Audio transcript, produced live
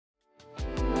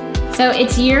So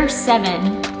it's year 7.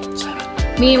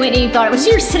 Me and Whitney thought it was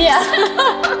year 6.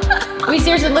 Yeah. We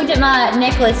seriously looked at my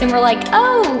necklace and we're like,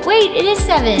 oh, wait, it is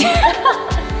 7.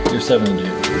 Year 7 in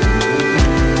June.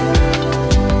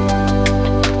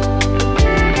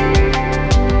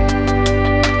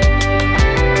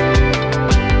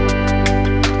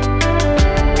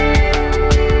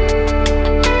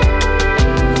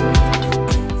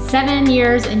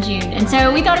 Years in June. And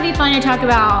so we thought it'd be fun to talk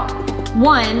about,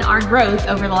 one, our growth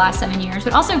over the last 7 years,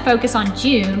 but also focus on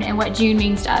June and what June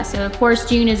means to us. So of course,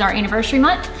 June is our anniversary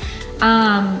month.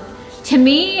 To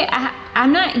me,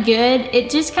 I'm not good. It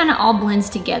just kind of all blends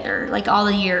together, like all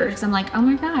the years. I'm like, oh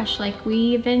my gosh, like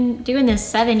we've been doing this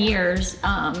 7 years.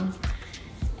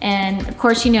 And of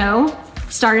course, you know,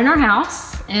 started in our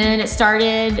house, and it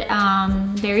started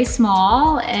very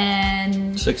small,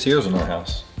 and 6 years in our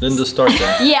house. Didn't just start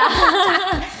there.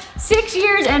 Yeah. 6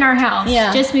 years in our house.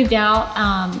 Yeah. Just moved out.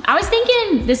 I was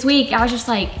thinking this week, I was just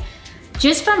like,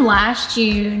 just from last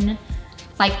June,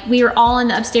 like we were all in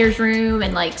the upstairs room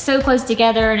and like so close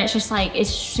together, and it's just like,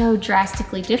 it's so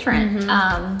drastically different.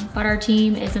 But our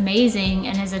team is amazing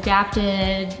and has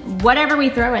adapted whatever we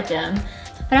throw at them.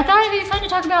 But I thought it'd be fun to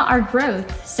talk about our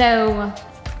growth. So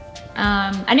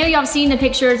I know y'all have seen the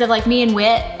pictures of like me and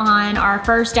Whit on our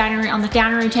first on the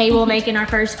dining room table making our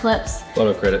first clips.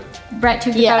 Photo credit. Brett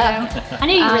took the photo. I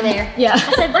knew you were there. Yeah.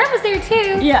 I said Brett was there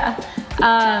too. Yeah.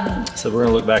 So we're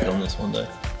gonna look back on this one day.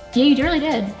 Yeah, you really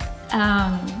did.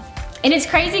 And it's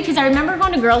crazy because I remember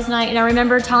going to girls' night and I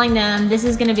remember telling them this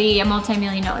is gonna be a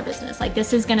multi-million-dollar business. Like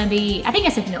this is gonna be, I think I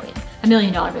said $1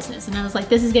 million business. And I was like,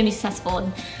 this is gonna be successful.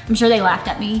 And I'm sure they laughed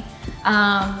at me.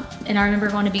 And I remember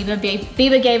going to Biba.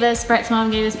 Biba gave us, Brett's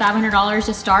mom gave us $500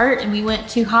 to start, and we went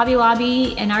to Hobby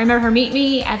Lobby, and I remember her meet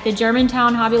me at the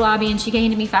Germantown Hobby Lobby, and she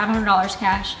gave me $500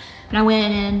 cash, and I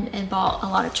went in and bought a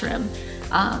lot of trim.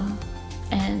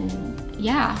 And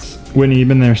yeah. Whitney, you've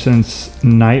been there since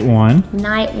night 1.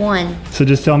 Night 1. So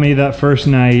just tell me that first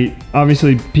night,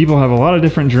 obviously people have a lot of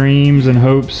different dreams and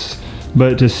hopes,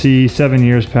 but to see 7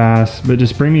 years pass, but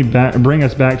just bring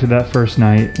us back to that first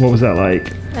night. What was that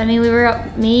like? I mean,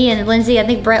 me and Lindsey, I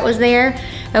think Bret was there,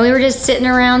 and we were just sitting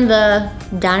around the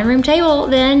dining room table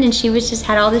then, and she was just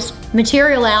had all this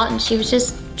material out, and she was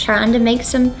just trying to make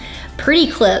some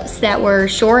pretty clips that were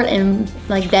short and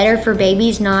like better for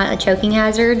babies, not a choking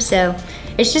hazard. So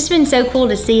it's just been so cool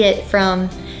to see it from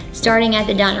starting at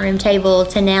the dining room table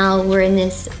to now we're in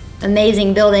this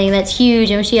amazing building that's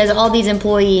huge, and she has all these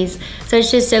employees. So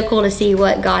it's just so cool to see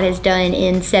what God has done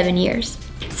in 7 years.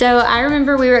 So I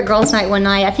remember we were at girls' night one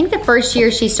night. I think the first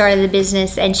year she started the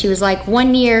business, and she was like,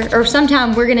 1 year or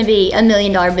sometime we're gonna be $1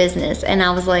 million business. And I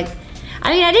was like,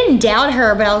 I mean, I didn't doubt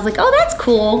her, but I was like, oh, that's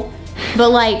cool. But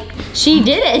like, she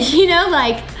did it, you know,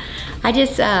 like, I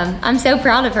just, I'm so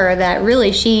proud of her that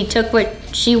really she took what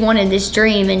she wanted, this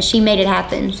dream, and she made it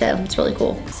happen. So it's really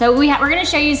cool. So we're gonna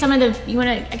show you some of the,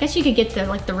 I guess you could get the,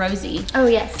 like the Rosie. Oh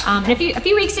yes. And a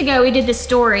few weeks ago we did this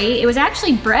story. It was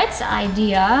actually Brett's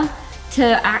idea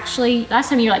to actually, last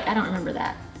time you were like, I don't remember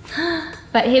that.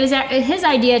 But it was his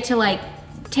idea to like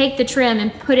take the trim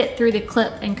and put it through the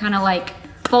clip and kind of like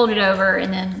fold it over,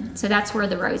 and then, so that's where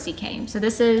the Rosie came. So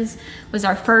this was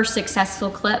our first successful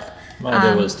clip. My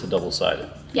idea was to double-sided.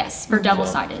 Yes, for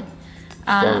double-sided.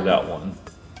 Started out one.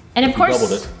 And of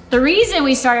course, the reason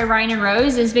we started Ryan and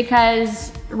Rose is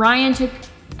because Ryan took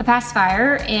a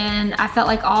pacifier, and I felt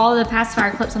like all the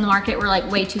pacifier clips on the market were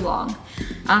like way too long.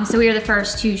 So we were the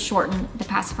first to shorten the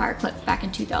pacifier clip back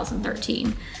in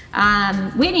 2013.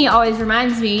 Whitney always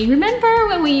reminds me, remember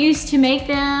when we used to make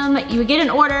them, you would get an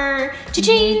order,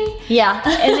 cha-ching! Yeah.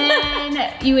 And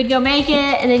then you would go make it,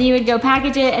 and then you would go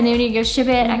package it, and then you'd go ship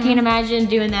it. I can't imagine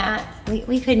doing that.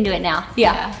 We couldn't do it now.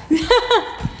 Yeah.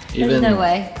 Even no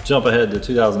way. Jump ahead to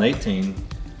 2018.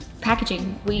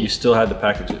 Packaging. You still had to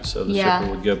package it, so the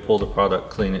shipper would go pull the product,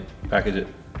 clean it, package it,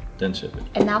 then ship it.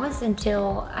 And that was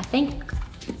until, I think,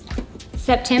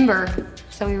 September.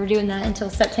 So we were doing that until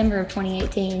September of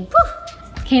 2018.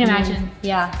 Whew. Can't imagine.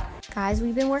 Yeah. Guys,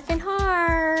 we've been working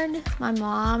hard. My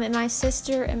mom and my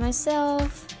sister and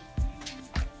myself.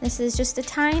 This is just a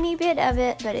tiny bit of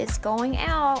it, but it's going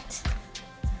out.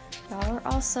 Y'all are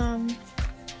awesome.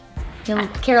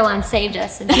 Caroline saved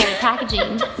us and started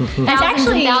packaging thousands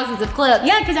and thousands of clips.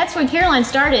 Yeah, because that's when Caroline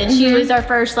started. She was our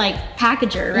first like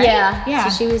packager, right? Yeah.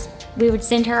 So we would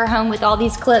send her home with all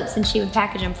these clips, and she would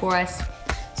package them for us.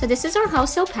 So this is our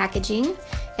wholesale packaging.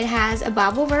 It has a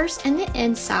Bible verse in the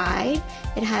inside.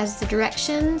 It has the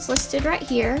directions listed right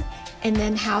here, and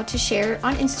then how to share it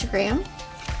on Instagram.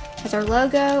 It has our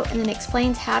logo, and then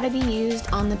explains how to be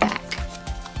used on the back.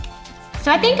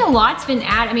 So I think a lot's been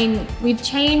added. I mean, we've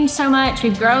changed so much,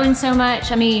 we've grown so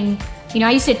much. I mean, you know,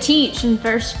 I used to teach in the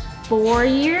first 4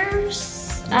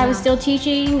 years. I was still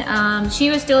teaching. She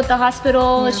was still at the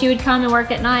hospital. She would come and work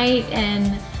at night and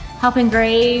help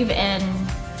engrave. And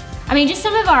I mean, just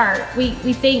some of our, we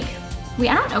think,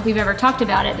 I don't know if we've ever talked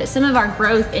about it, but some of our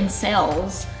growth in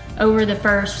sales over the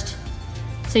first,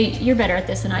 so you're better at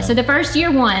this than I. So the first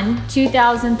year one,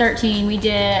 2013,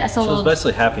 I sold. So it was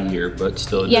basically half a year, but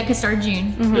still. Yeah, because started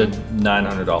June. Did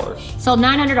 $900. Sold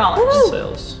 $900 in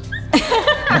sales.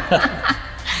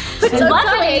 And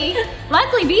luckily,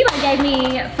 Biba gave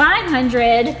me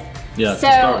 $500. Yeah. So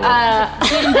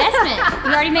good investment.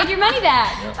 You already made your money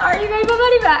back. Yep. Already made my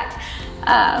money back.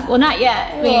 Well, not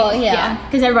yet. Well, yeah.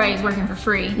 Because everybody's working for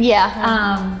free.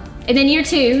 Yeah. And then year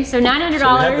two, so $900.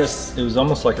 So we had this, it was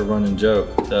almost like a running joke.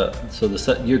 So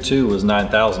the year two was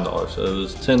 $9,000. So it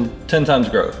was 10 times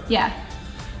growth. Yeah.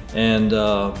 And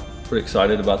pretty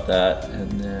excited about that.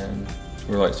 And then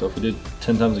we were like, so if we did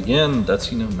 10 times again,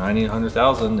 that's, you know, 90,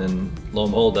 100,000. And lo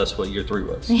and behold, that's what year three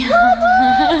was.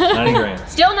 90 grand.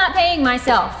 Still not paying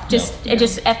myself, just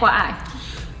FYI.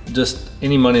 Just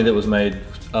any money that was made,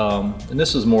 and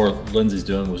this was more Lindsay's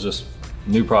doing, was just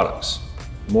new products,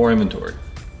 more inventory.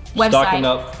 Website. Stocking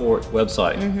up for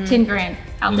website. 10 grand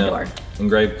out the door.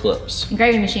 Engraved clips.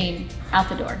 Engraving machine out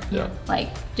the door. Yeah. Like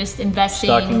just investing.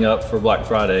 Stocking up for Black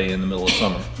Friday in the middle of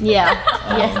summer. Yeah.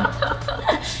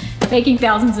 Making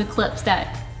thousands of clips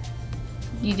that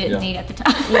you didn't need at the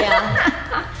time.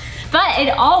 Yeah. But it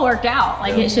all worked out.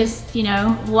 Like it's just, you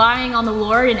know, relying on the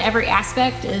Lord in every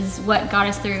aspect is what got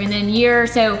us through. And then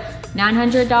so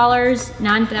 $900,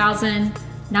 $9,000,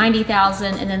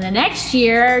 $90,000, and then the next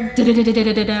year,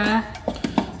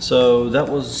 So that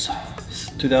was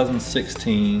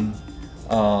 2016.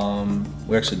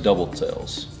 We actually doubled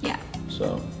sales. Yeah.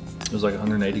 So it was like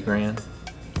 180 grand,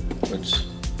 which,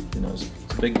 you know, is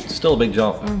still a big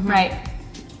jump. Right.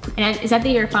 And is that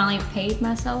the year I finally paid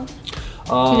myself?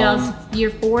 Year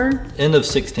 4? End of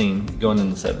 16, going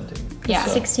into 17. Yeah.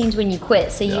 So, 16's when you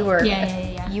quit, so you were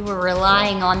you were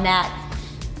relying on that.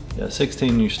 Yeah,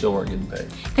 16 you still weren't getting paid.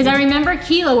 Because I remember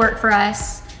Keela worked for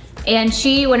us, and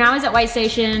she, when I was at White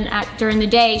Station during the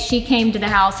day, she came to the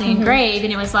house and engraved,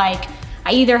 and it was like,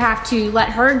 I either have to let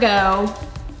her go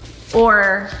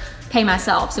or pay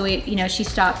myself. So we, you know, she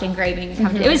stopped engraving.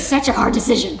 It was such a hard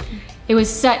decision. It was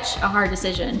such a hard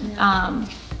decision.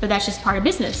 But that's just part of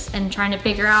business and trying to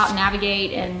figure out and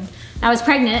navigate. And I was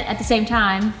pregnant at the same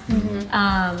time.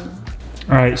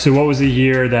 All right, so what was the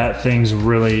year that things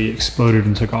really exploded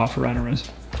and took off for Rhino-Riz?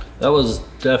 That was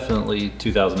definitely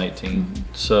 2018.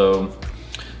 So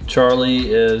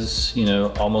Charlie is, you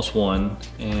know, almost 1,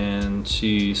 and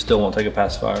she still won't take a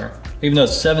pacifier. Even though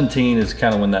 17 is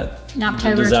kind of when that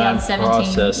design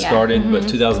process started, but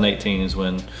 2018 is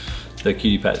when the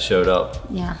cutie pat showed up.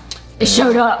 Yeah. It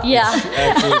showed up. Yeah.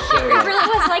 It really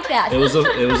was like that. It was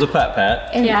a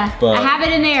pat. Yeah. But I have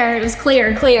it in there. It was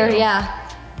clear. Clear, yeah.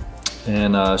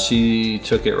 And she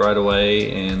took it right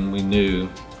away, and we knew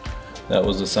that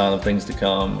was a sign of things to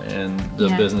come, and the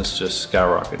business just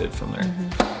skyrocketed from there.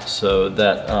 So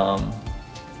that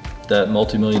that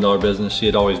multi-million-dollar business she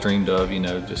had always dreamed of, you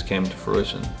know, just came to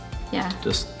fruition. Yeah.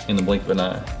 Just in the blink of an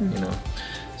eye, you know.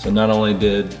 So not only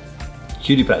did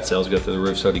cutie pat sales go through the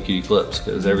roof, so did cutie clips,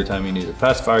 because every time you need a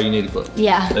pacifier, you need a clip.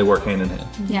 Yeah. They work hand in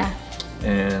hand. Yeah.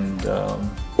 And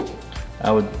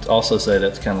I would also say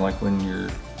that's kind of like when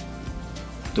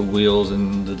the wheels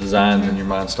and the designs in your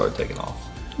mind start taking off.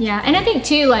 Yeah, and I think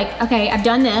too, like, okay, I've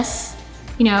done this,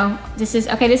 you know, this is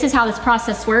how this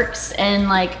process works, and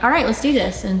like, all right, let's do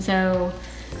this. And so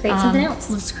create something else.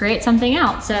 Let's create something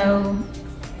else. So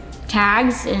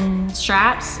tags and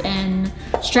straps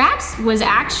was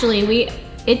actually,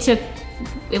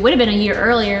 it would have been a year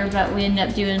earlier, but we ended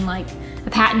up doing like a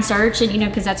patent search, and you know,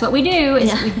 because that's what we do,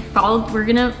 is we're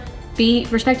gonna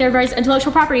respect everybody's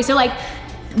intellectual property. So like,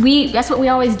 that's what we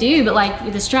always do, but like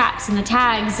with the straps and the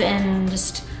tags and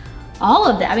just all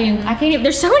of that. I mean, I can't even,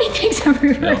 there's so many things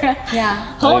everywhere.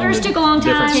 Yeah. Holders took a long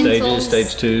time. Different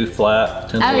stages, stage 2, flat,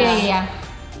 tinsels. Oh yeah.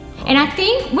 And I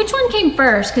think, which one came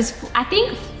first? Because I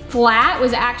think flat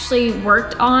was actually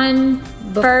worked on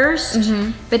first,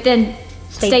 but then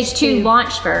stage 2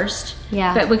 launched first.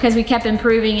 Yeah. But because we kept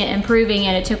improving it,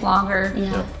 it took longer.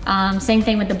 Yeah. Same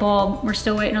thing with the bulb. We're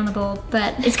still waiting on the bulb,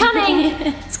 but it's coming.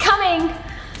 It's coming.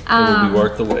 It will be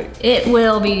worth the wait. It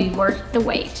will be worth the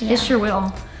wait. It sure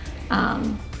will.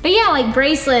 But yeah, like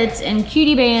bracelets and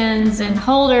cutie bands and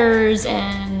holders,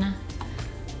 and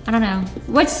I don't know.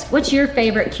 What's your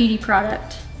favorite cutie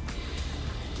product?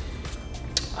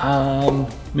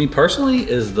 Me personally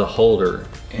is the holder,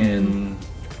 and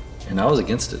And I was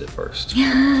against it at first.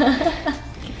 Can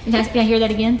I hear that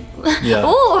again? Yeah.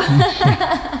 Ooh.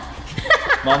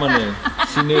 Mama knew.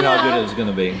 She knew how good it was going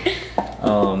to be.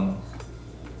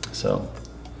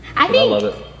 I love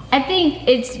it. I think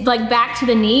it's like back to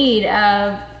the need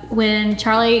of when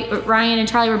Ryan and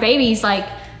Charlie were babies, like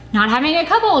not having a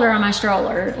cup holder on my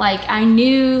stroller. Like I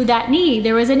knew that need.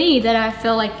 There was a need that I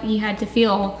feel like you had to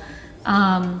feel.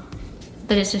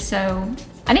 But it's just so,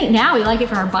 I think now we like it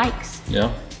for our bikes.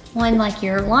 Yeah. One, like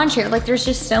your lawn chair, like there's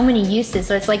just so many uses.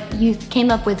 So it's like you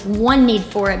came up with one need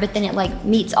for it, but then it like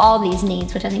meets all these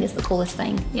needs, which I think is the coolest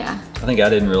thing. Yeah. I think I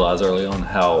didn't realize early on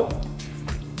how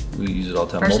we use it all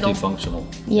the time. Versatile. Multifunctional.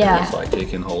 Yeah. It's like it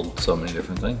can hold so many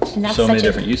different things. And that's So many such a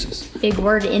different uses. big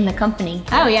word in the company.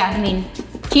 Oh yeah, I mean,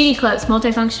 cutie clips,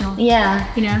 multifunctional.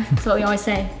 Yeah. You know, that's what we always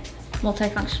say,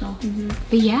 multifunctional.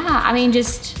 But yeah, I mean,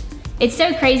 it's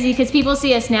so crazy because people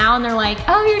see us now and they're like,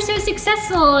 oh, you're so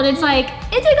successful. And it's like,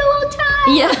 it took a long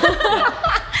time. Yeah.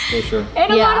 For sure.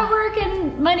 And a lot of work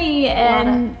and money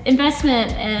and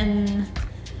investment. And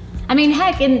I mean,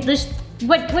 heck, and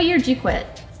what year did you quit?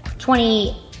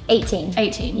 2018.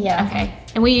 18. Yeah. Okay.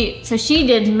 And so she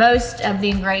did most of the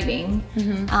engraving.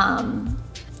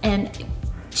 And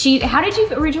how did you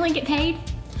originally get paid?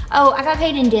 Oh, I got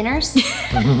paid in dinners.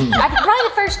 Probably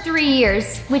the first 3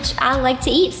 years, which I like to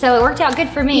eat, so it worked out good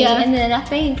for me. Yeah. And then I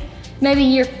think maybe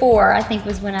year 4, I think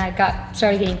was when I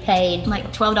started getting paid.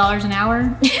 Like $12 an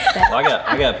hour? Well,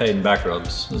 I got paid in back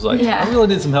rubs. It was like, I really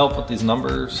need some help with these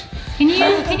numbers. Can you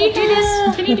do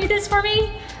this? Can you do this for me?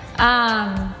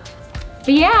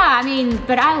 But yeah, I mean,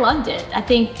 but I loved it. I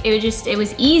think it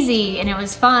was easy and it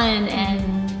was fun.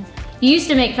 And you used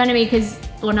to make fun of me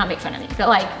well, not make fun of me, but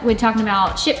like we're talking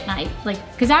about ship night, like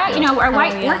because I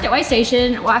worked at White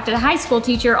Station, worked at a high school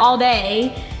teacher all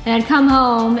day, and I'd come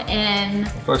home and The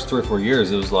first 3 or 4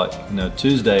 years, it was like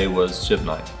Tuesday was ship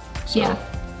night. So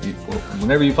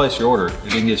whenever you place your order, it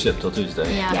didn't get shipped till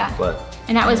Tuesday. Yeah.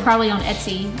 And that was probably on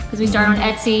Etsy because we started on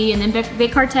Etsy and then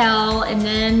Big Cartel and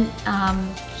then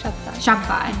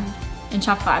Shopify. And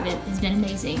Shopify has been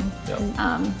amazing. Yep.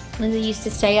 Lindsay used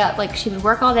to stay up, like she would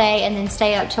work all day and then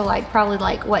stay up till like probably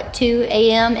 2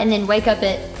 a.m. and then wake up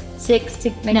at 6 to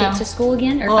make it to school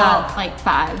again, or 5? Like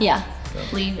 5. Yeah.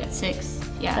 Leave at 6.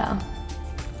 Yeah. So.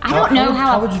 I don't know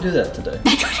how. How would you do that today?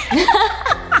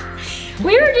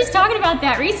 We were just talking about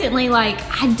that recently. Like,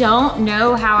 I don't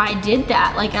know how I did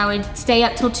that. Like, I would stay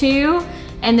up till 2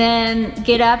 and then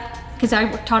get up, because I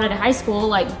taught at a high school,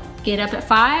 like get up at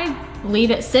 5,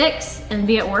 leave at 6 and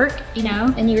be at work,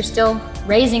 And you were still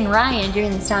raising Ryan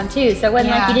during this time too. So it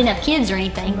wasn't like you didn't have kids or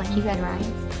anything, like you had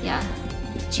Ryan. Yeah.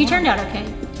 She turned out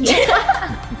okay.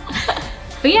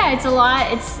 But yeah, it's a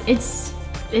lot.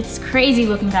 It's crazy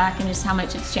looking back and just how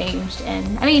much it's changed.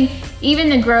 And I mean, even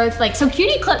the growth, so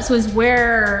Cutie Clips was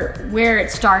where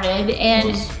it started, and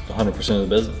it was 100% of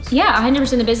the business. Yeah,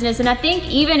 100% of the business. And I think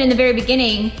even in the very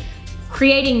beginning,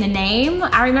 creating the name,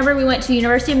 I remember we went to the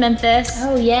University of Memphis.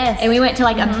 Oh yes. And we went to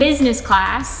a business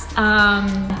class.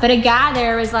 But a guy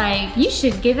there was like, you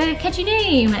should give it a catchy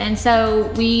name. And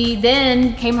so we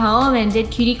then came home and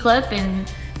did Cutie Clip and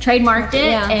trademarked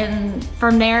it, and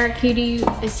from there, Cutie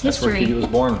is history. That's where Cutie was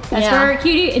born. That's where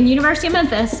Cutie, in University of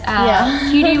Memphis,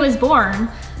 Cutie was born.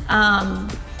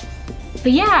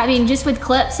 But yeah, I mean, just with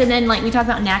clips, and then we talked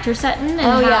about Natcher Sutton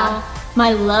and how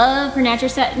my love for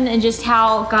Natcher Sutton and just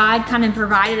how God kind of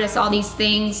provided us all these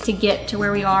things to get to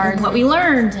where we are and what we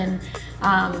learned, and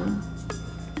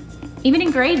even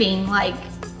engraving,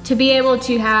 to be able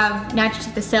to have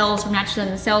the cells from Natcher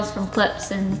Sutton, the cells from clips,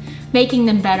 and making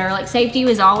them better. Safety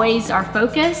was always our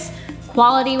focus.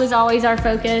 Quality was always our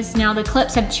focus. Now the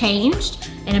clips have changed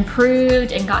and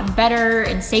improved and gotten better,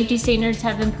 and safety standards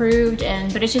have improved,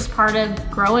 but it's just part of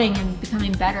growing and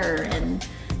becoming better. And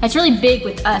that's really big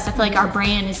with us. I feel like our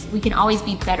brand is, we can always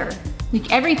be better. You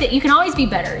can always be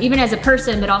better, even as a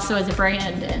person, but also as a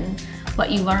brand, and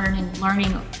what you learn, and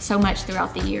learning so much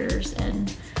throughout the years.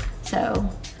 And so,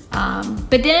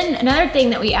 but then another thing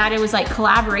that we added was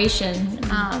collaboration.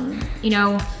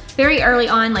 Very early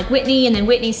on, Whitney, and then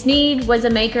Whitney Sneed was a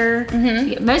maker.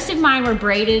 Most of mine were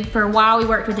braided. For a while, we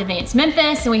worked with Advanced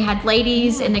Memphis, and we had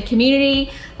ladies in the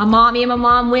community. Me and my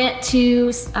mom went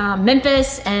to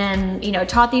Memphis and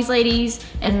taught these ladies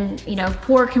and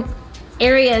poor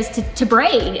areas to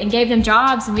braid, and gave them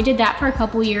jobs, and we did that for a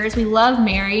couple years. We loved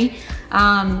Mary,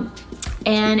 and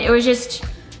it was just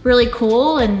really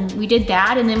cool, and we did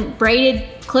that, and then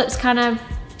braided clips kind of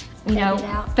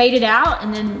faded out,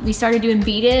 and then we started doing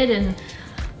beaded, and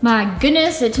my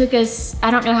goodness, it took us,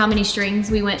 I don't know how many strings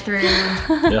we went through.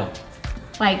 Yeah.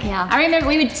 Like, I remember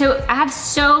I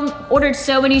have ordered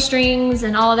so many strings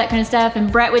and all of that kind of stuff,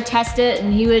 and Bret would test it,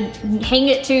 and he would hang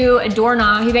it to a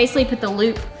doorknob. He basically put the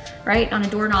loop right on a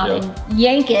doorknob and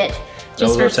yank it.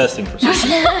 Those are testing procedures.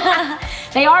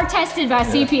 They are tested by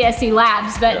CPSC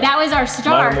labs, but that was our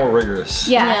start. Mine are more rigorous.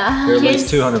 Yeah. They're at least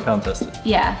 200 pound tested.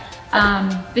 Yeah.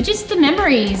 But just the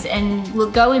memories and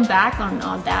going back on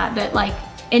that. But like,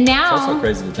 and now. It's also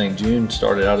crazy to think June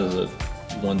started out as a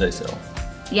one-day sale.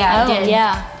 Yeah, it did.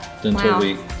 Yeah. Then to a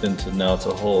week, then to now it's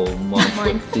a whole month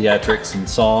with theatrics and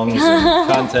songs and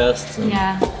contests. And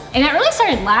and that really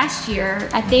started last year,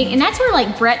 I think. And that's where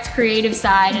like Bret's creative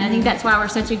side, and I think that's why we're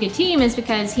such a good team, is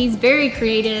because he's very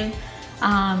creative.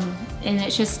 And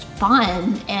it's just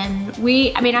fun, and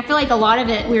I feel like a lot of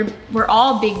it, we're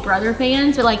all Big Brother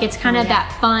fans, but like it's kind of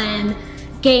that fun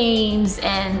games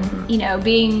and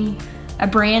being a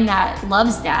brand that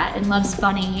loves that and loves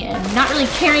funny and not really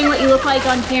caring what you look like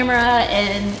on camera,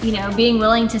 and being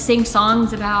willing to sing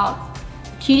songs about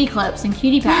cutie clips and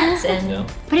cutie pats, and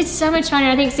but it's so much fun.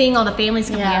 And I think seeing all the families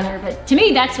come together, but to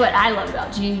me that's what I love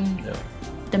about June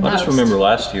the most. I just remember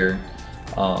last year,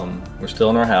 we're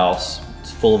still in our house.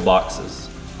 It's full of boxes,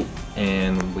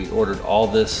 and we ordered all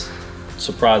this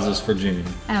surprises for June.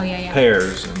 Oh yeah.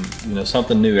 Pairs and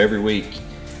something new every week,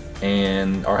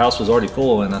 and our house was already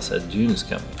full. And I said, June is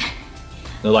coming.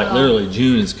 They're like, literally,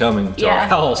 June is coming to our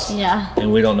house,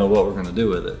 and we don't know what we're going to do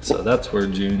with it. So that's where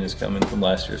June is coming from.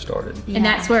 Last year started, and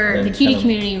that's where the cutie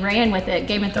community ran with it.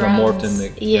 Game of Thrones morphed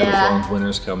into Game of Thrones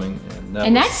Winter's Coming,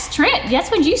 and that's Trent. That's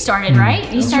when you started,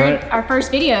 right? You started. Our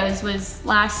first videos was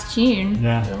last June.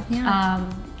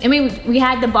 I mean, we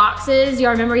had the boxes.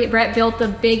 Y'all remember Bret built the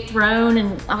big throne,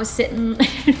 and I was sitting.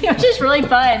 It was just really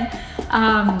fun.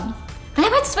 But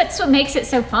that's what makes it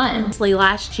so fun.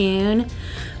 Last June,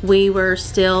 we were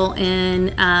still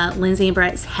in Lindsey and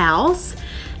Bret's house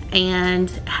and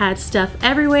had stuff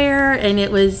everywhere, and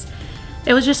it was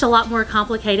just a lot more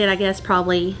complicated, I guess,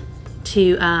 probably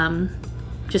to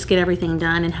just get everything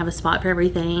done and have a spot for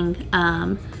everything.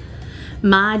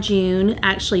 My June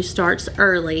actually starts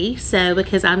early, so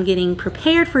because I'm getting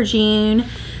prepared for June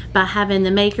by having the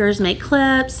makers make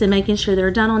clips and making sure they're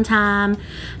done on time,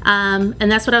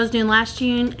 and that's what I was doing last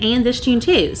June and this June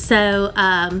too. So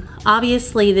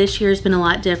obviously this year's been a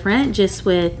lot different, just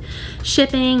with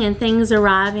shipping and things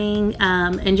arriving,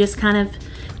 and just kind of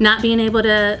not being able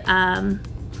to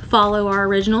follow our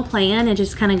original plan and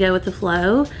just kind of go with the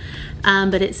flow.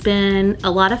 But it's been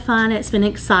a lot of fun. It's been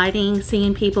exciting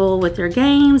seeing people with their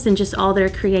games and just all their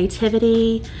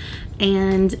creativity,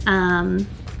 and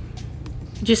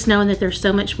just knowing that there's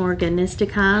so much more goodness to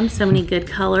come, so many good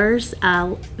colors.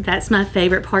 That's my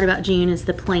favorite part about June, is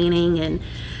the planning and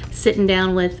sitting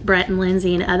down with Bret and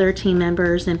Lindsey and other team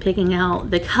members and picking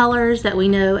out the colors that we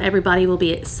know everybody will be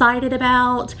excited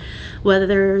about,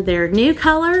 whether they're new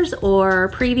colors or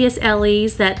previous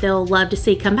LEs that they'll love to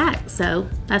see come back. So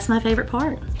that's my favorite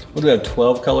part. We'll have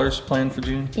 12 colors planned for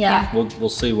June. Yeah. We'll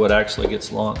see what actually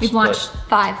gets launched. We've launched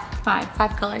five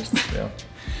colors. Yeah.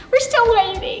 We're still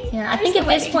waiting. Yeah, I think at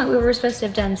this point we were supposed to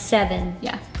have done 7.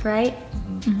 Yeah. Right?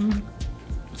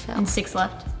 So. And 6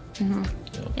 left.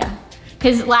 Yeah.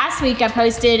 Because last week I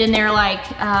posted and they're like,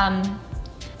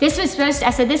 this is supposed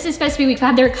to be week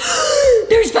 5. They're like,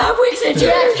 there's 5 weeks in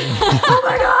June. Oh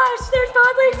my gosh, there's 5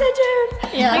 weeks in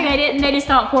June. Yeah. Like they just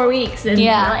thought 4 weeks. And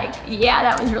like, yeah,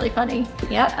 that was really funny.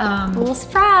 Yep. A little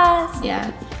surprise.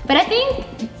 Yeah. But I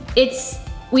think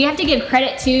we have to give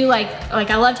credit to like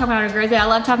I love talking about our growth, but I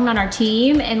love talking about our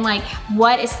team and like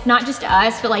it's not just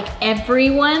us, but like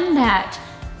everyone that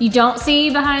you don't see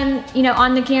behind,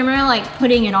 on the camera, like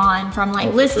putting it on, from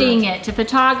like listing it to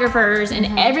photographers,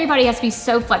 and everybody has to be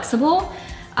so flexible,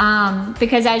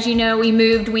 because as you know, we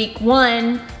moved week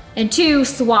 1 and 2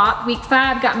 swap, week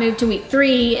 5 got moved to week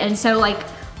 3, and so like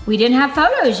we didn't have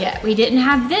photos yet, we didn't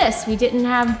have this, we didn't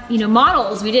have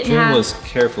models, we didn't June have. was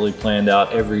carefully planned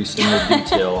out, every single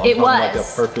detail. It was like a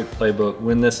perfect playbook.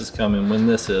 When this is coming, when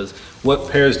this is,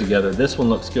 what pairs together. This one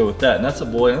looks good with that, and that's a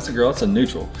boy, and that's a girl, that's a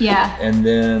neutral. Yeah. And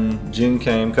then June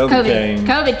came, COVID came,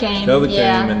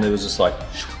 and it was just like,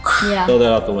 throw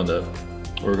that out the window.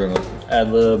 We're gonna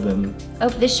ad lib and. Oh,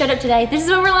 this showed up today. This is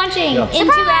what we're launching in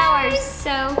 2 hours.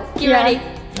 So get ready.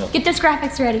 Get those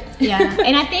graphics ready. Yeah,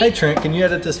 and I think. Hey Trent, can you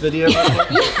edit this video? You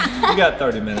got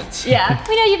 30 minutes. Yeah.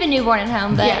 We know you have a newborn at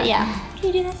home, but can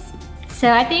you do this?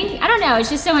 So I think, I don't know, it's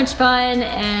just so much fun,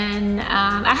 and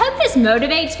I hope this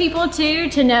motivates people too,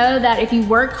 to know that if you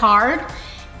work hard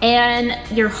and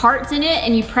your heart's in it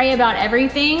and you pray about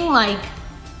everything, like,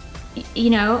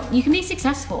 you can be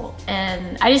successful.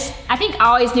 And I think I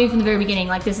always knew from the very beginning,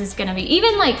 like, this is gonna be,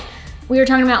 even like we were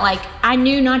talking about, like, I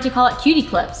knew not to call it Cutie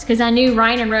Clips because I knew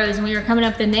Ryan and Rose, when we were coming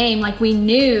up with the name, like, we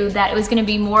knew that it was going to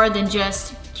be more than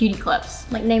just Cutie Clips.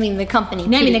 Like naming the company.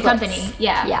 Naming the company,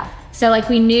 yeah. Yeah. So, like,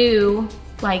 we knew,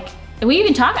 like, and we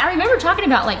even talked, I remember talking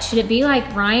about, like, should it be,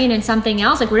 like, Ryan and something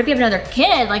else? Like, what if you have another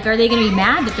kid? Like, are they going to be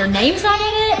mad that their name's not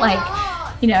in it? Like,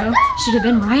 you know, should have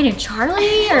been Ryan and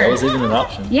Charlie? Or That was even an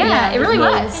option. Yeah, it really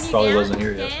was. Probably wasn't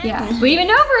here yet. Yeah, we even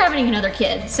know if we're having another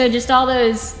kid. So just all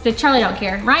those, the Charlie don't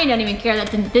care. Ryan don't even care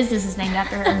that the business is named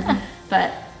after her.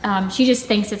 But she just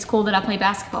thinks it's cool that I play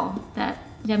basketball. That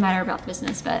it doesn't matter about the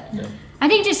business. But I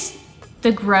think just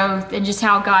the growth and just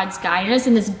how God's guided us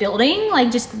in this building,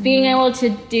 like just being able to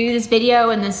do this video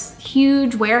in this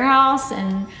huge warehouse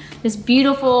and this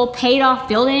beautiful paid off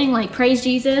building, like praise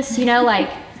Jesus, you know, like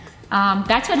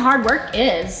that's what hard work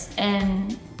is.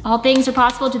 And all things are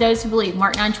possible to those who believe.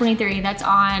 Mark 9:23, that's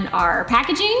on our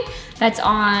packaging, that's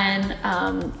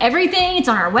on everything, it's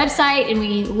on our website, and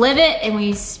we live it and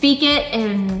we speak it,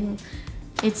 and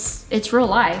it's real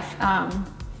life.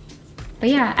 But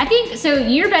yeah, I think, so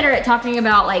you're better at talking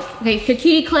about, like, okay,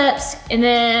 cutie clips, and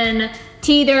then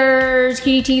teethers,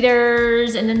 cutie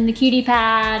teethers, and then the cutie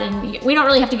pad, and we don't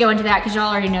really have to go into that because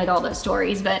y'all already know all those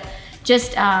stories, but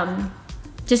just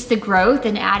the growth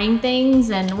and adding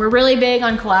things, and we're really big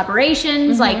on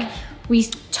collaborations. Like, we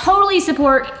totally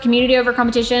support community over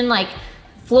competition. Like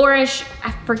Flourish,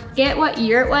 I forget what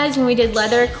year it was when we did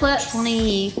leather clips.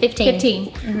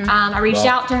 2015. I reached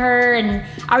out to her, and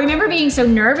I remember being so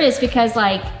nervous because,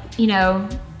 like, you know,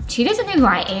 she doesn't know who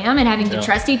I am, and having to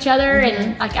trust each other.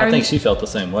 And like, I think she felt the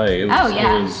same way. It was,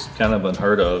 yeah. It was kind of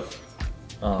unheard of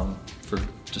for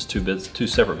just two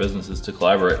separate businesses to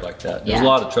collaborate like that. There's a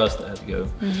lot of trust that had to go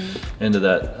into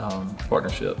that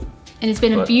partnership. And it's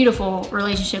been a beautiful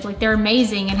relationship. Like, they're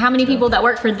amazing. And how many people that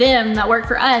work for them, that work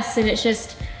for us, and it's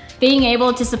just being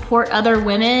able to support other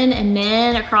women and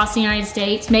men across the United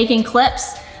States, making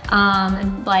clips,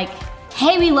 and like,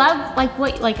 hey, we love, like,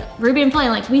 what, like Ruby and Flynn,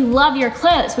 like, we love your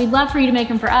clips. We'd love for you to make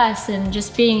them for us. And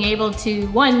just being able to,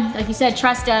 one, like you said,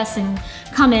 trust us and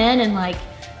come in, and like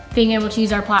being able to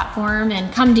use our platform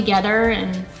and come together.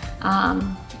 And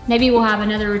maybe we'll have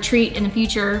another retreat in the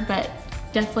future, but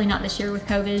definitely not this year with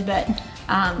COVID, but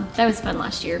that was fun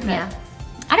last year. But yeah,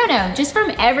 I don't know, just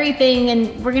from everything.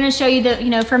 And we're gonna show you the, you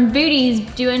know, from Booties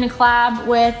doing a collab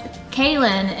with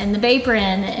Kaylin and the Bapron,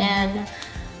 and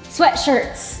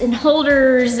sweatshirts and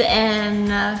holders and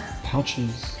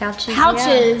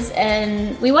pouches,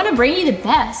 and we want to bring you the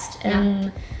best.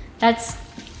 And that's,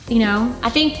 you know, I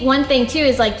think one thing too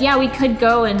is, like, yeah, we could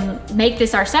go and make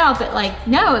this ourselves, but like,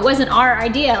 no, it wasn't our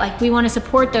idea. Like, we want to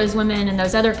support those women and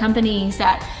those other companies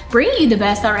that bring you the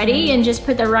best already, and just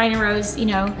put the Ryan and Rose, you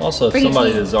know. Also, if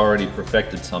somebody has already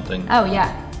perfected something,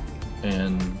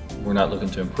 and we're not looking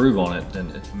to improve on it, then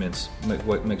it makes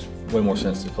way more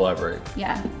sense to collaborate.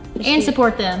 Yeah, and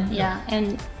support them. Yeah,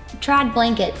 and tried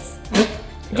blankets.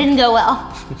 Didn't go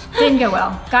well. Didn't go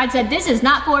well. God said, this is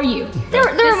not for you. There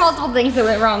were multiple things that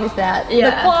went wrong with that. Yeah.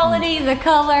 The quality, the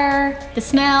color, the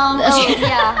smell. Oh,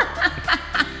 yeah.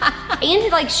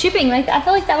 And like shipping, like I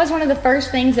feel like that was one of the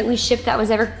first things that we shipped that was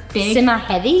ever big,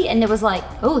 semi-heavy, and it was like,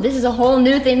 oh, this is a whole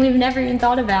new thing we've never even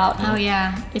thought about. Oh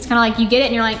yeah. It's kind of like you get it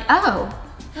and you're like, oh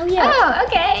yeah. Oh,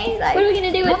 okay. Like, what are we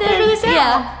gonna do with this?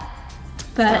 Yeah.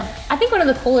 But I think one of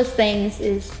the coolest things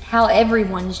is how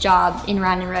everyone's job in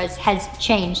Ryan and Rose has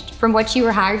changed from what you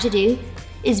were hired to do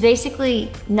is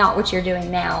basically not what you're doing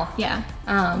now. Yeah.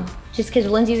 Just because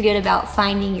Lindsay's good about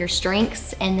finding your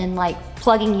strengths and then like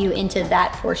plugging you into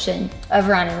that portion of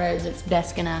Ryan and Rose, it's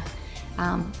best gonna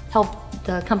help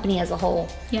the company as a whole.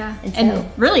 Yeah, and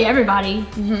really everybody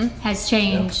has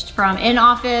changed from in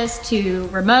office to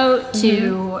remote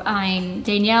to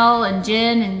Danielle and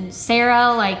Jen and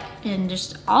Sarah, like, and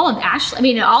just all of Ashley. I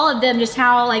mean, all of them, just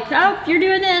how like, oh, you're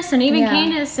doing this, and even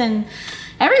Candace and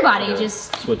everybody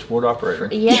just switchboard operator.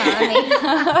 Yeah, I mean,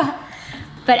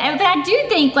 but I do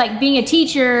think, like, being a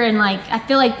teacher, and like, I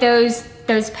feel like those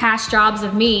past jobs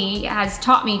of me has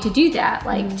taught me to do that,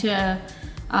 like to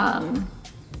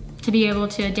be able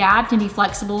to adapt and be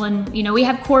flexible. And, you know, we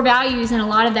have core values, and a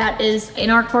lot of that is in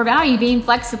our core value, being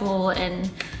flexible and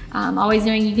always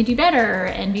knowing you can do better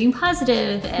and being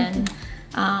positive. And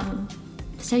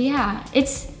so yeah,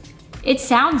 it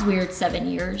sounds weird, 7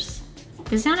 years.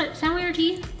 Does it sound weird to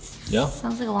you? Yeah.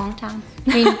 Sounds like a long time.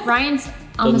 I mean, Ryan's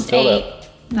almost 8,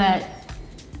 but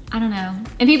I don't know.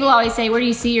 And people always say, where do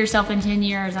you see yourself in 10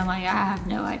 years? I'm like, I have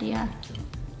no idea.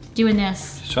 Doing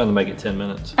this. Just trying to make it 10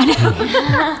 minutes.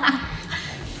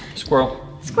 Squirrel.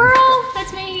 Squirrel,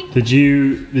 that's me. Did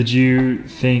you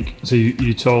think, so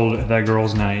you told at that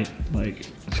girls' night, like,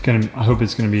 I hope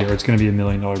it's gonna be a $1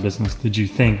 million business. Did you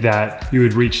think that you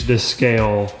would reach this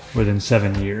scale within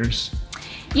 7 years?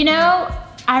 You know,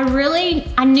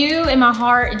 I knew in my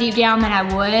heart deep down that I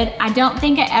would. I don't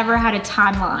think I ever had a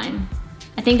timeline.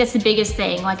 I think that's the biggest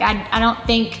thing. Like, I don't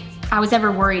think I was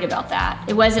ever worried about that.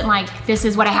 It wasn't like, this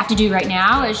is what I have to do right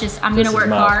now. It's just, I'm gonna work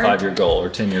hard. This is my 5-year goal or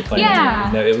 10-year plan. Yeah.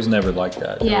 No, it was never like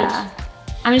that. Yeah.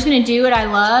 I'm just gonna do what I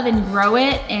love and grow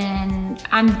it, and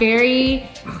I'm very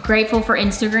grateful for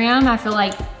Instagram. I feel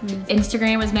like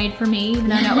Instagram was made for me, even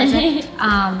though it wasn't.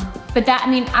 But that,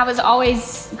 I mean, I was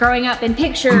always growing up in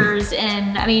pictures,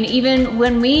 and I mean, even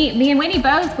when me and Whitney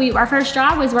both, our first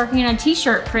job was working in a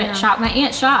t-shirt print shop, my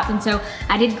aunt's shop, and so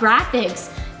I did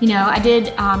graphics. You know, I did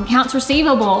accounts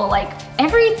receivable, like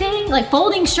everything, like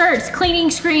folding shirts, cleaning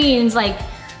screens. Like,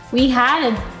 we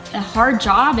had a hard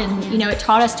job, and you know, it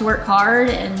taught us to work hard,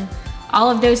 and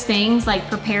all of those things like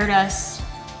prepared us.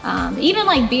 Even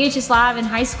like BHS Live in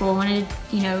high school, when I did,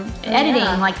 you know,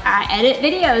 editing, like I edit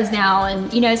videos now,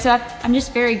 and you know, so I'm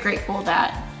just very grateful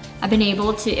that I've been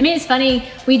able to. I mean, it's funny,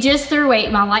 we just threw away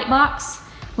my light box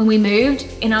when we moved,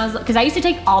 and I was, because I used to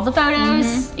take all the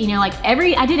photos, you know, like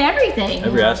I did everything.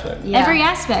 Every aspect. Yeah. Every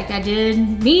aspect. I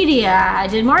did media, I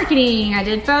did marketing, I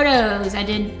did photos, I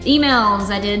did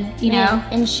emails, I did, you know.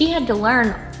 And she had to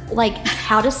learn like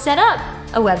how to set up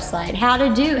a website, how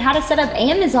to set up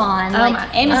Amazon.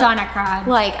 Amazon, I cried.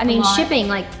 Like, I mean, shipping,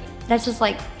 like, that's just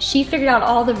like, she figured out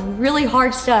all the really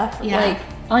hard stuff, like,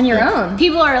 on your own.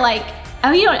 People are like,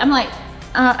 oh, you don't, I'm like,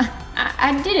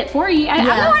 I did it for you. I'm the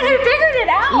one who figured it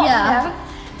out. Yeah. You know?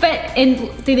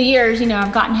 But through the years, you know,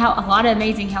 I've gotten help, a lot of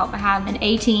amazing help. I have an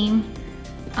A team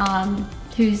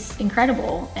who's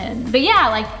incredible. But yeah,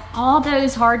 like all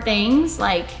those hard things,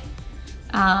 like,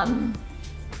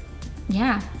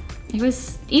 yeah, it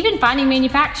was even finding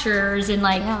manufacturers and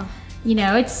like, you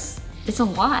know, it's a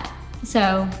lot.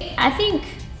 So I think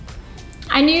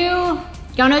I knew,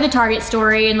 y'all know the Target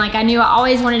story, and like I knew I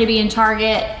always wanted to be in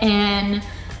Target, and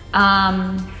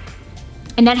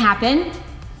that happened,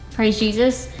 praise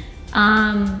Jesus.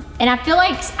 And I feel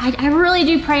like I really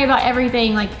do pray about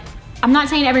everything. Like, I'm not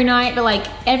saying every night, but like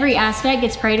every aspect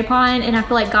gets prayed upon, and I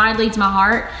feel like God leads my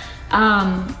heart.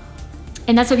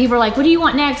 And that's what people are like, what do you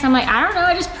want next? I'm like, I don't know,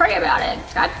 I just pray about it.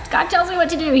 God tells me what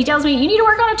to do. He tells me, you need to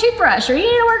work on a toothbrush, or you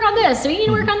need to work on this, or you need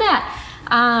to work on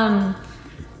that.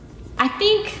 I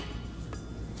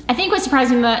think what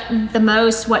surprised me the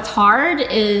most, what's hard,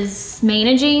 is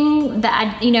managing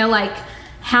that, you know, like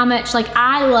how much, like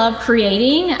I love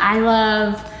creating, I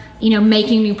love, you know,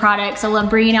 making new products, I love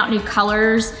bringing out new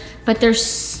colors, but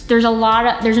there's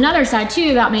another side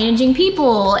too about managing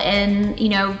people, and you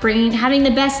know, having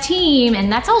the best team,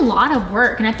 and that's a lot of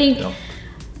work. And I think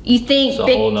you think it's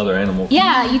a whole nother animal.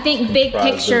 Yeah, you think big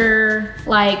picture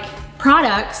like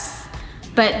products,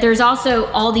 but there's also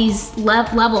all these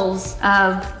levels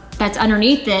of that's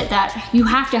underneath it that you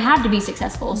have to be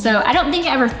successful. So I don't think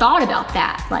I ever thought about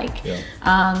that. Like,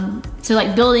 so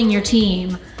like building your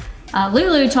team.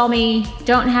 Lulu told me,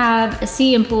 don't have a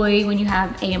C employee when you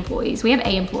have A employees. We have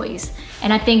A employees.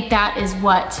 And I think that is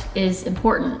what is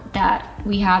important, that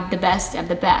we have the best of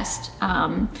the best.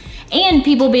 And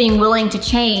people being willing to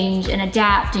change and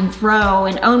adapt and grow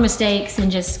and own mistakes and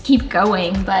just keep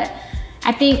going. But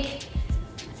I think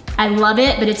I love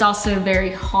it, but it's also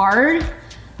very hard.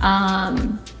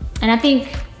 And I think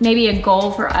maybe a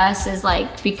goal for us is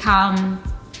like become,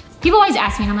 people always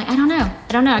ask me, and I'm like, I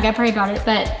don't know, I gotta pray about it.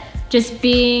 But just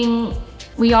being,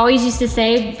 we always used to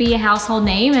say, be a household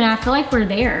name, and I feel like we're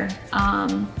there.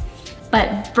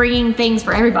 But bringing things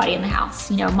for everybody in the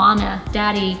house, you know, mama,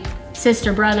 daddy,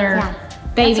 sister, brother,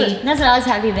 baby. That's what I was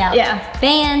happy about. Yeah.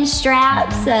 Bands,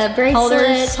 straps,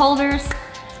 bracelets, holders,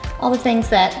 all the things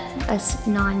that us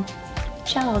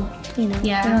non-child, you know,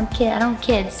 I don't have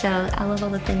kids, so I love all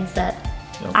the things that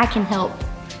I can help,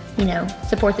 you know,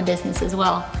 support the business as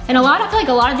well. And I feel like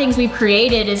a lot of things we've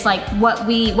created is like what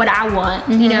I want.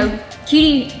 You know,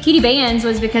 cutie bands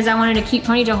was because I wanted a cute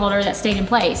ponytail holder that stayed in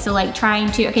place. So like trying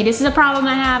to, okay, this is a problem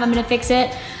I have, I'm gonna fix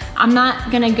it. I'm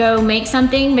not gonna go make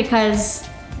something because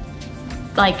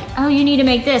like, oh, you need to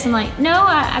make this. I'm like, no,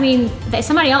 I mean,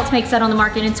 somebody else makes that on the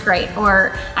market and it's great.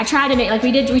 Or I tried to make, like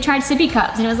we tried sippy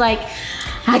cups, and it was like,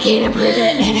 I can't improve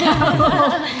it, you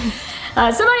know?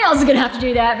 Somebody else is gonna have to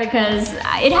do that because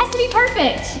it has to be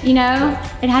perfect, you know?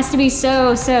 It has to be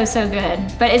so good.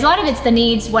 But a lot of it's the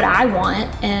needs, what I want,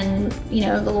 and you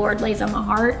know, the Lord lays on my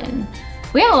heart, and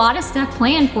we have a lot of stuff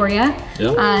planned for you.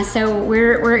 So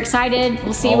we're excited.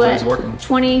 We'll see what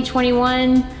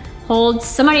 2021 holds.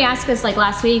 Somebody asked us like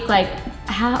last week, like,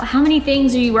 how many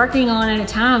things are you working on at a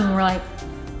time? And we're like,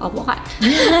 a lot.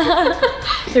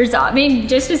 I mean,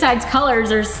 just besides colors,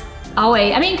 there's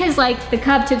always, I mean, cause like the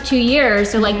Cub took 2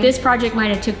 years. So like this project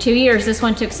might've took 2 years. This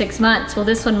one took 6 months. Well,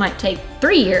 this one might take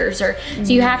 3 years so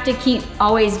you have to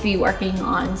always be working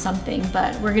on something,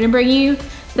 but we're going to bring you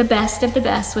the best of the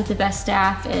best with the best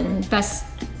staff and best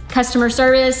customer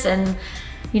service. And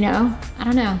I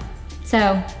don't know.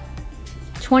 So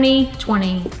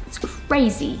 2020, it's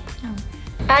crazy.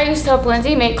 I used to help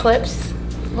Lindsay make clips,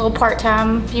 a little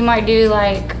part-time. You might do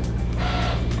like,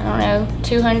 I don't know,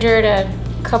 200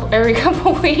 every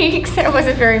couple weeks. It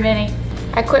wasn't very many.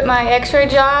 I quit my x-ray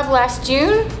job last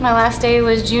June. My last day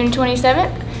was June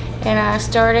 27th, and I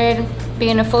started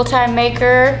being a full-time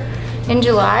maker in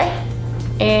July.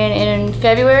 And in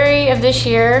February of this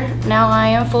year, now I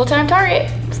am full-time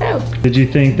Target. So. Did you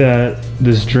think that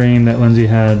this dream that Lindsay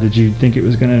had, did you think it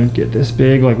was gonna get this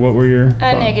big? Like, what were your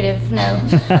thoughts? Negative, no.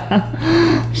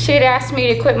 She had asked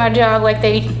me to quit my job like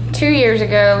 2 years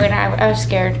ago, and I was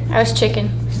scared. I was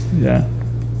chicken. Yeah,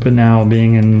 but now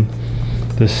being in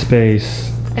this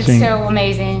space. It's so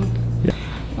amazing. Yeah.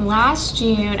 Last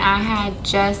June, I had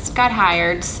just got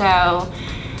hired, so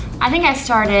I think I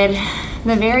started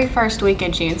the very first week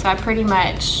of June, so I pretty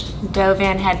much dove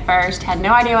in head first, had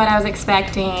no idea what I was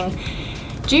expecting.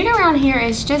 June around here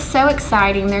is just so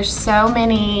exciting. There's so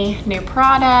many new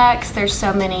products, there's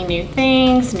so many new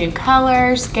things, new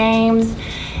colors, games.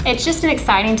 It's just an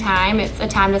exciting time. It's a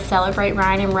time to celebrate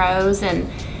Ryan and Rose and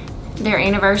their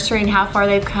anniversary and how far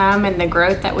they've come and the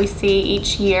growth that we see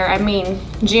each year. I mean,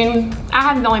 June, I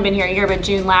haven't only been here a year, but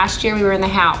June last year we were in the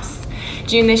house.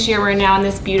 June this year we're now in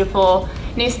this beautiful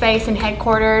new space and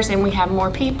headquarters, and we have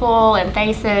more people and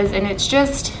faces, and it's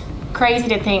just crazy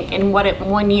to think in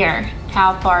 1 year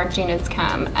how far June has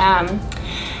come.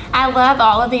 I love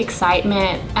all of the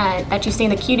excitement that you see in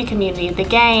the cutie community, the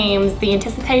games, the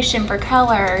anticipation for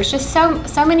colors, just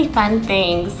so many fun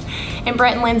things. And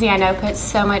Bret and Lindsey, I know, put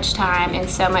so much time and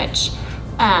so much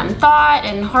thought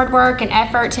and hard work and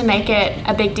effort to make it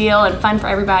a big deal and fun for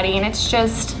everybody, and it's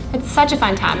such a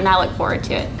fun time, and I look forward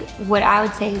to it. What I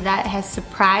would say that has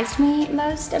surprised me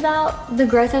most about the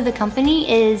growth of the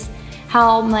company is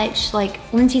how much, like,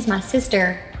 Lindsey's my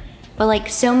sister, but like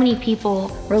so many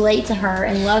people relate to her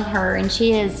and love her, and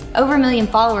she has over 1 million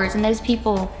followers, and those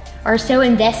people are so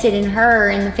invested in her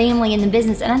and the family and the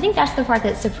business. And I think that's the part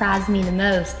that surprised me the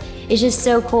most. It's just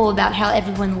so cool about how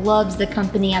everyone loves the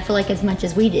company, I feel like, as much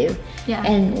as we do. Yeah.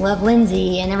 And love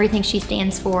Lindsey and everything she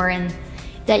stands for, and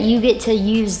that you get to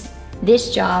use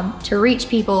this job to reach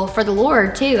people for the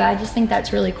Lord too. I just think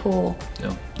that's really cool.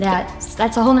 Yeah.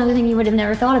 That's a whole nother thing you would have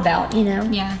never thought about,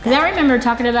 Yeah, because I remember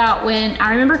talking about when I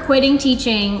remember quitting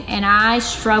teaching, and I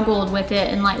struggled with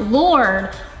it, and like,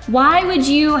 Lord, why would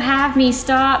you have me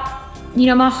stop?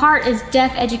 My heart is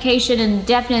deaf education and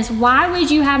deafness. Why would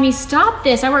you have me stop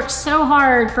this? I worked so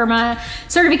hard for my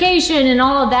certification and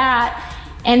all of that.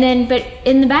 And then, but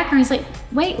in the background, he's like,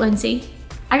 wait, Lindsey,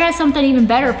 I got something even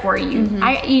better for you.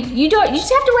 You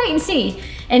just have to wait and see.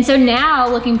 And so now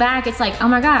looking back, it's like, oh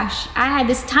my gosh, I had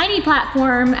this tiny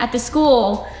platform at the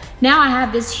school. Now I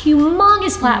have this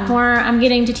humongous platform. I'm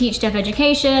getting to teach deaf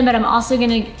education, but I'm also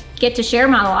gonna get to share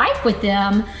my life with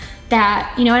them.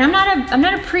 That, and I'm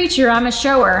not a preacher, I'm a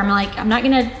shower. I'm not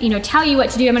gonna, tell you what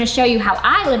to do. I'm gonna show you how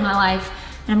I live my life.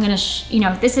 And I'm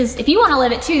gonna, this is, if you wanna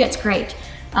live it too, that's great.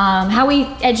 How we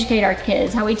educate our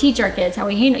kids, how we teach our kids, how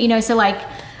we handle, so like,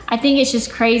 I think it's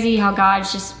just crazy how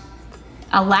God's just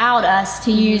allowed us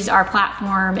to use our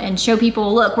platform and show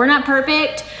people, look, we're not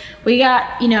perfect. We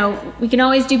got, we can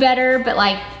always do better, but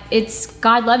like,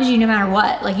 God loves you no matter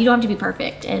what. Like, you don't have to be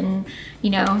perfect, and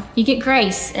you get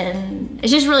grace, and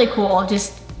it's just really cool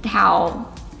just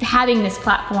how having this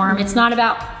platform, it's not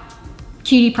about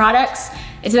cutie products,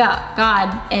 it's about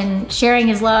God and sharing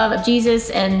his love of Jesus,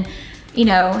 and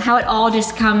how it all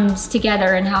just comes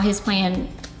together, and how his plan,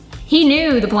 he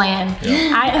knew the plan.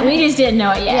 Yeah. We just didn't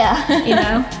know it yet.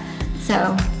 Yeah.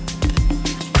 So